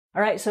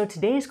All right, so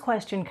today's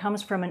question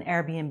comes from an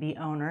Airbnb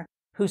owner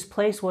whose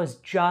place was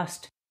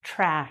just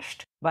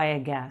trashed by a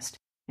guest.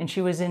 And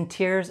she was in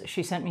tears.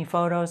 She sent me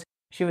photos.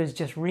 She was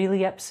just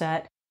really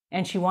upset.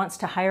 And she wants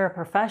to hire a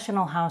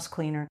professional house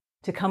cleaner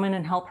to come in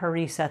and help her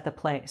reset the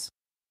place.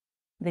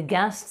 The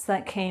guests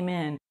that came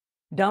in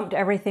dumped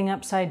everything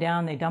upside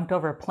down. They dumped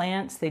over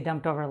plants. They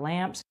dumped over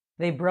lamps.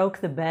 They broke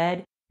the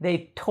bed.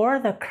 They tore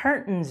the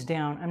curtains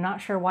down. I'm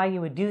not sure why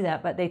you would do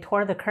that, but they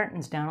tore the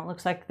curtains down. It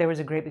looks like there was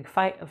a great big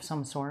fight of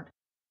some sort.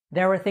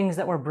 There were things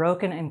that were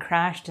broken and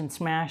crashed and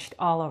smashed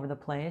all over the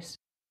place.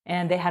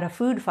 And they had a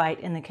food fight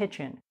in the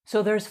kitchen.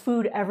 So there's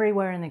food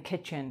everywhere in the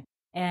kitchen.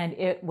 And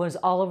it was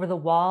all over the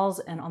walls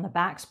and on the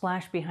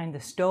backsplash behind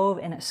the stove,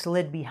 and it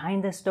slid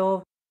behind the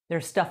stove.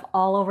 There's stuff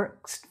all over,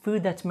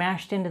 food that's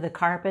mashed into the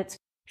carpets.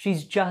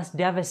 She's just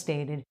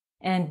devastated.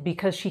 And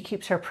because she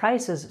keeps her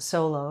prices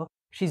so low,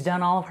 she's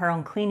done all of her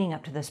own cleaning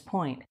up to this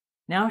point.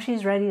 Now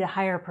she's ready to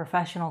hire a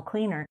professional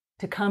cleaner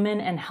to come in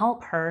and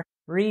help her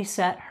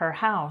reset her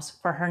house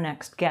for her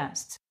next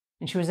guests.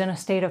 And she was in a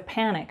state of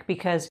panic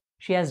because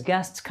she has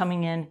guests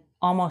coming in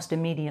almost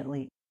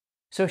immediately.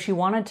 So she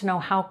wanted to know,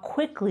 how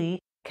quickly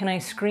can I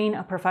screen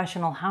a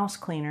professional house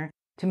cleaner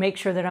to make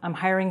sure that I'm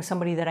hiring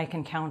somebody that I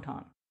can count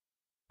on?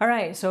 All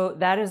right, so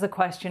that is the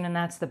question, and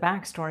that's the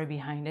backstory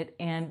behind it.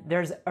 And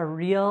there's a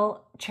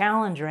real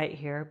challenge right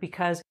here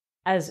because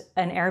as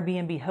an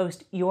Airbnb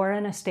host, you're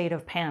in a state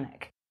of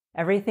panic.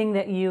 Everything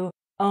that you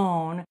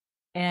own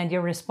and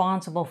you're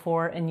responsible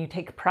for and you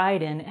take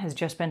pride in has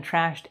just been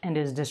trashed and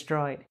is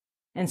destroyed.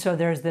 And so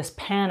there's this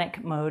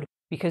panic mode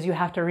because you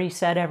have to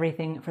reset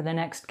everything for the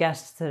next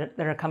guests that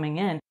are coming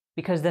in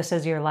because this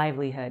is your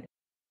livelihood.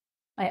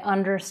 I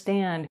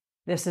understand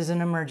this is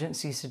an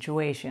emergency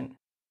situation.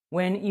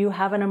 When you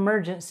have an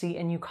emergency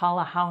and you call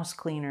a house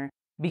cleaner,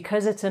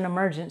 because it's an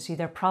emergency,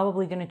 they're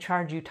probably going to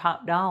charge you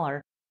top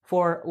dollar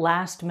for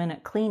last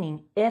minute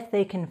cleaning if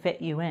they can fit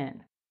you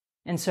in.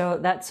 And so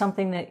that's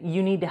something that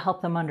you need to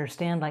help them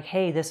understand, like,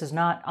 hey, this is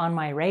not on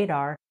my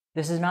radar.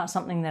 This is not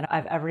something that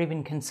I've ever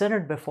even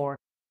considered before,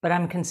 but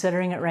I'm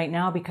considering it right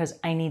now because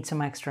I need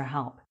some extra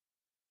help.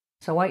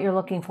 So what you're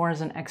looking for is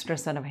an extra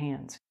set of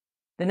hands.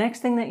 The next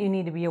thing that you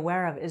need to be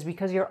aware of is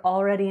because you're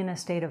already in a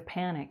state of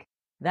panic,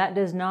 that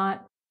does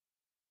not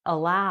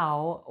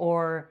allow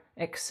or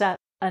accept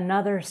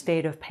another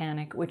state of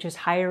panic, which is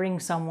hiring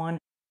someone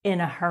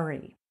in a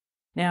hurry.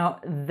 Now,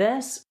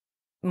 this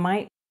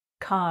might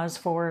cause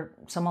for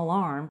some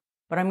alarm,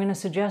 but I'm going to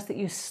suggest that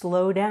you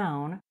slow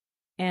down.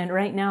 And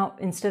right now,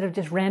 instead of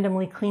just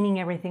randomly cleaning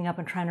everything up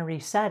and trying to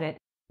reset it,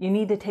 you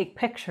need to take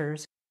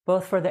pictures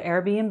both for the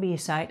Airbnb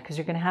site, because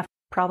you're going to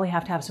probably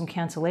have to have some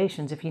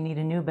cancellations if you need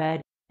a new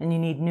bed and you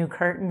need new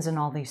curtains and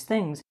all these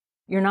things.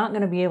 You're not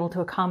going to be able to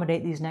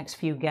accommodate these next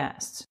few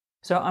guests.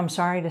 So I'm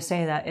sorry to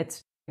say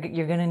that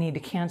you're going to need to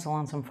cancel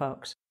on some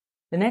folks.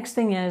 The next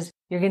thing is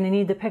you're going to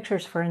need the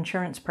pictures for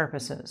insurance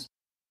purposes.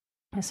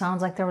 It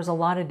sounds like there was a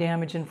lot of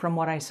damage, and from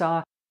what I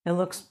saw, it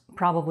looks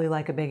probably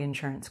like a big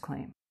insurance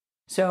claim.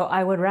 So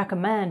I would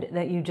recommend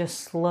that you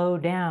just slow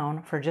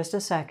down for just a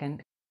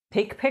second,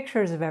 take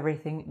pictures of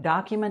everything,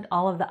 document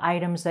all of the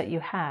items that you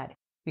had,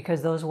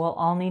 because those will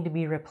all need to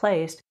be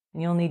replaced,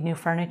 and you'll need new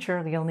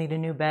furniture, you'll need a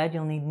new bed,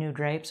 you'll need new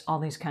drapes, all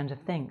these kinds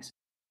of things.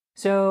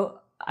 So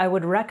I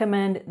would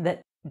recommend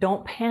that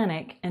don't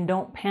panic, and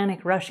don't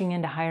panic rushing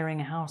into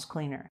hiring a house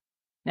cleaner.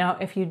 Now,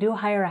 if you do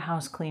hire a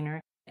house cleaner,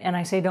 and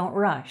I say don't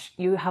rush,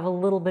 you have a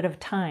little bit of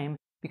time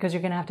because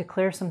you're going to have to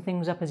clear some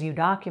things up as you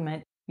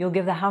document. You'll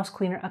give the house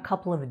cleaner a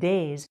couple of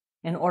days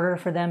in order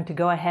for them to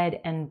go ahead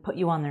and put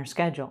you on their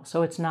schedule,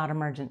 so it's not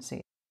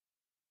emergency.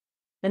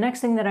 The next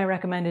thing that I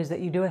recommend is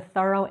that you do a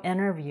thorough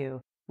interview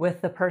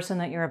with the person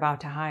that you're about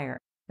to hire.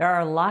 There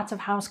are lots of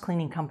house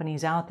cleaning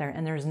companies out there,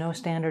 and there's no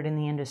standard in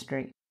the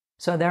industry.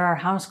 So there are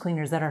house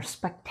cleaners that are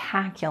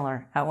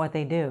spectacular at what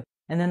they do.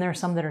 And then there are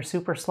some that are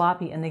super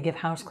sloppy and they give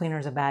house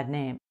cleaners a bad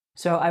name.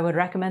 So I would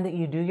recommend that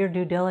you do your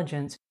due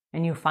diligence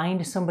and you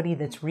find somebody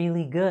that's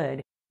really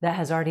good, that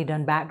has already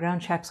done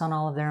background checks on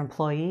all of their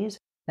employees,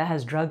 that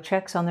has drug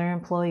checks on their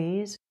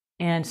employees,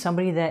 and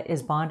somebody that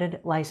is bonded,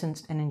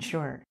 licensed, and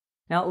insured.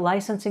 Now,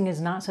 licensing is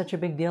not such a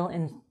big deal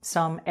in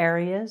some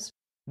areas,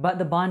 but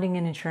the bonding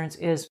and insurance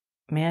is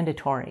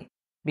mandatory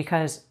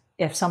because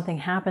if something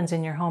happens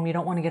in your home, you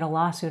don't want to get a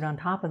lawsuit on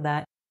top of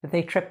that if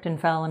they tripped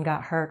and fell and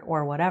got hurt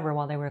or whatever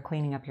while they were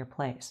cleaning up your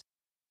place.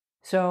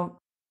 So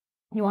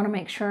you want to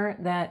make sure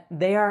that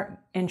they are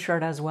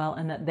insured as well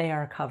and that they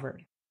are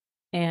covered.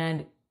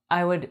 And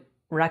I would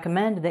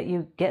recommend that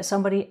you get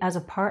somebody as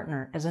a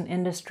partner, as an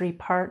industry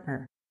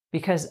partner,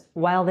 because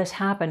while this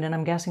happened, and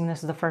I'm guessing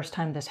this is the first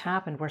time this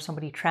happened where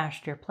somebody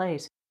trashed your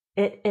place,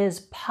 it is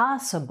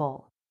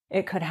possible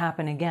it could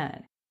happen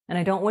again. And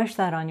I don't wish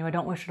that on you. I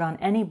don't wish it on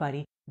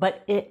anybody.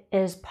 But it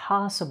is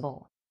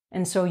possible.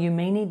 And so you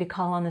may need to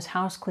call on this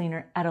house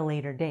cleaner at a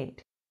later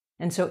date.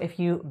 And so if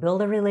you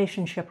build a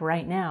relationship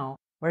right now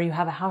where you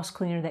have a house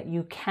cleaner that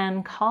you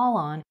can call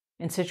on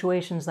in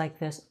situations like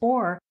this,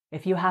 or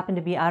if you happen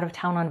to be out of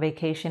town on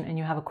vacation and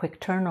you have a quick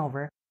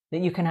turnover,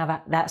 that you can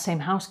have that same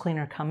house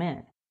cleaner come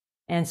in.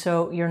 And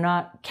so you're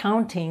not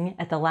counting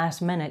at the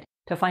last minute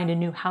to find a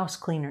new house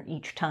cleaner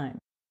each time.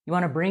 You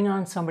want to bring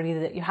on somebody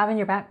that you have in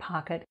your back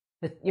pocket,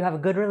 that you have a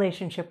good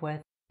relationship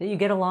with, that you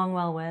get along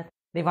well with.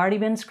 They've already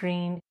been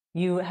screened.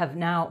 You have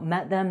now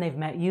met them. They've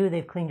met you.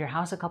 They've cleaned your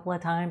house a couple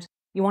of times.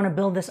 You want to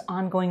build this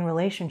ongoing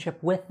relationship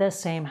with this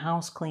same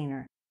house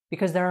cleaner,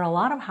 because there are a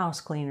lot of house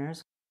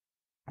cleaners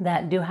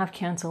that do have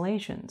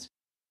cancellations.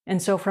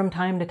 And so from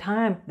time to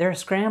time, they're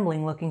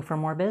scrambling looking for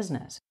more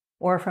business.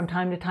 Or from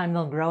time to time,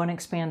 they'll grow and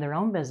expand their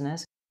own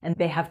business, and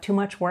they have too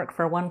much work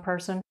for one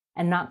person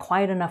and not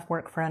quite enough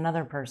work for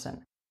another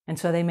person. And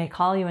so they may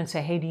call you and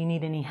say, hey, do you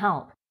need any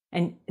help?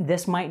 And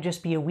this might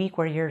just be a week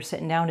where you're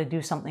sitting down to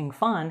do something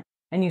fun,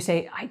 and you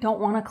say, I don't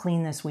want to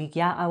clean this week.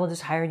 Yeah, I will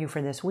just hire you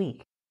for this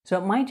week. So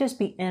it might just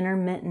be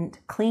intermittent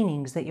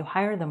cleanings that you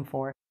hire them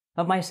for.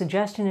 But my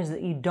suggestion is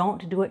that you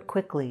don't do it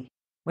quickly.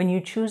 When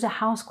you choose a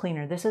house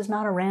cleaner, this is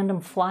not a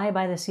random fly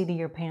by the seat of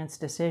your pants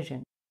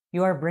decision.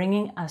 You are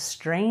bringing a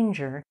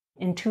stranger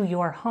into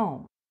your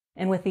home.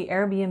 And with the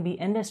Airbnb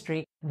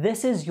industry,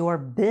 this is your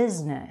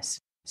business.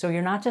 So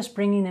you're not just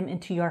bringing them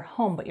into your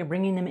home, but you're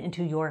bringing them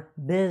into your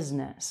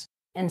business.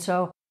 And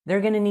so they're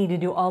going to need to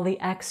do all the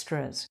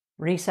extras,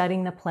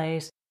 resetting the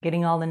place,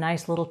 getting all the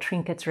nice little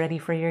trinkets ready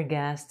for your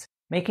guests,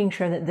 making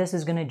sure that this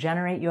is going to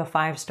generate you a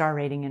 5-star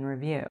rating and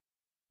review.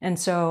 And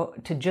so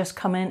to just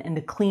come in and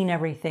to clean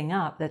everything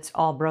up that's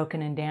all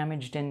broken and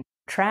damaged and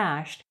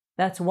trashed,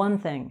 that's one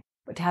thing.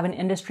 But to have an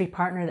industry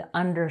partner that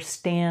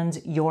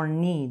understands your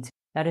needs,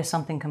 that is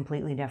something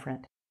completely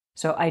different.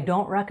 So I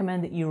don't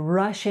recommend that you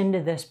rush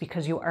into this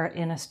because you are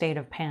in a state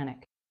of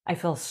panic. I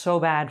feel so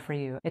bad for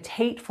you. It's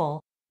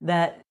hateful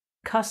that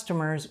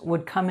customers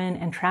would come in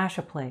and trash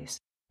a place.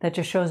 That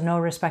just shows no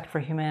respect for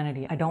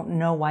humanity. I don't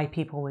know why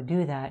people would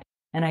do that.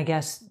 And I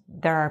guess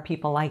there are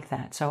people like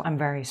that. So I'm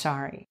very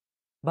sorry.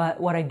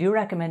 But what I do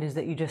recommend is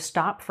that you just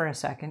stop for a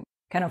second,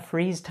 kind of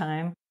freeze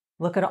time,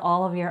 look at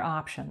all of your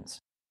options,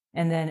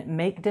 and then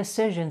make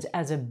decisions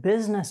as a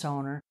business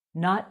owner,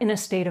 not in a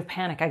state of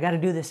panic. I got to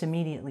do this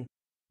immediately.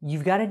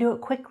 You've got to do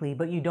it quickly,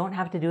 but you don't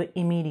have to do it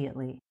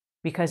immediately.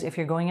 Because if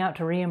you're going out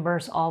to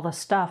reimburse all the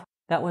stuff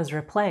that was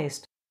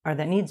replaced or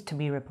that needs to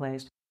be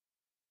replaced,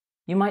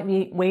 you might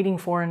be waiting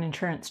for an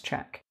insurance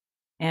check.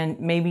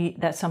 And maybe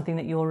that's something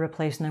that you will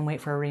replace and then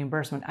wait for a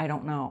reimbursement. I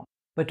don't know.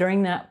 But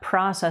during that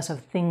process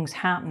of things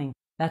happening,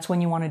 that's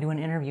when you want to do an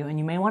interview. And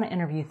you may want to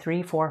interview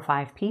 3, 4,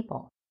 5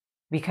 people.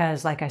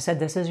 Because like I said,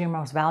 this is your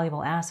most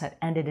valuable asset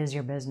and it is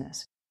your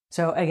business.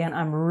 So again,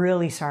 I'm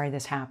really sorry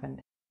this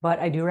happened. But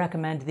I do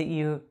recommend that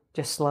you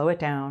just slow it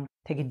down,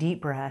 take a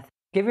deep breath,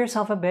 give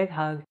yourself a big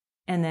hug,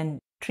 and then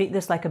treat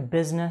this like a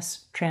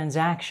business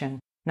transaction,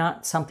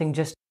 not something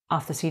just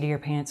off the seat of your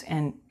pants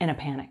and in a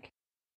panic.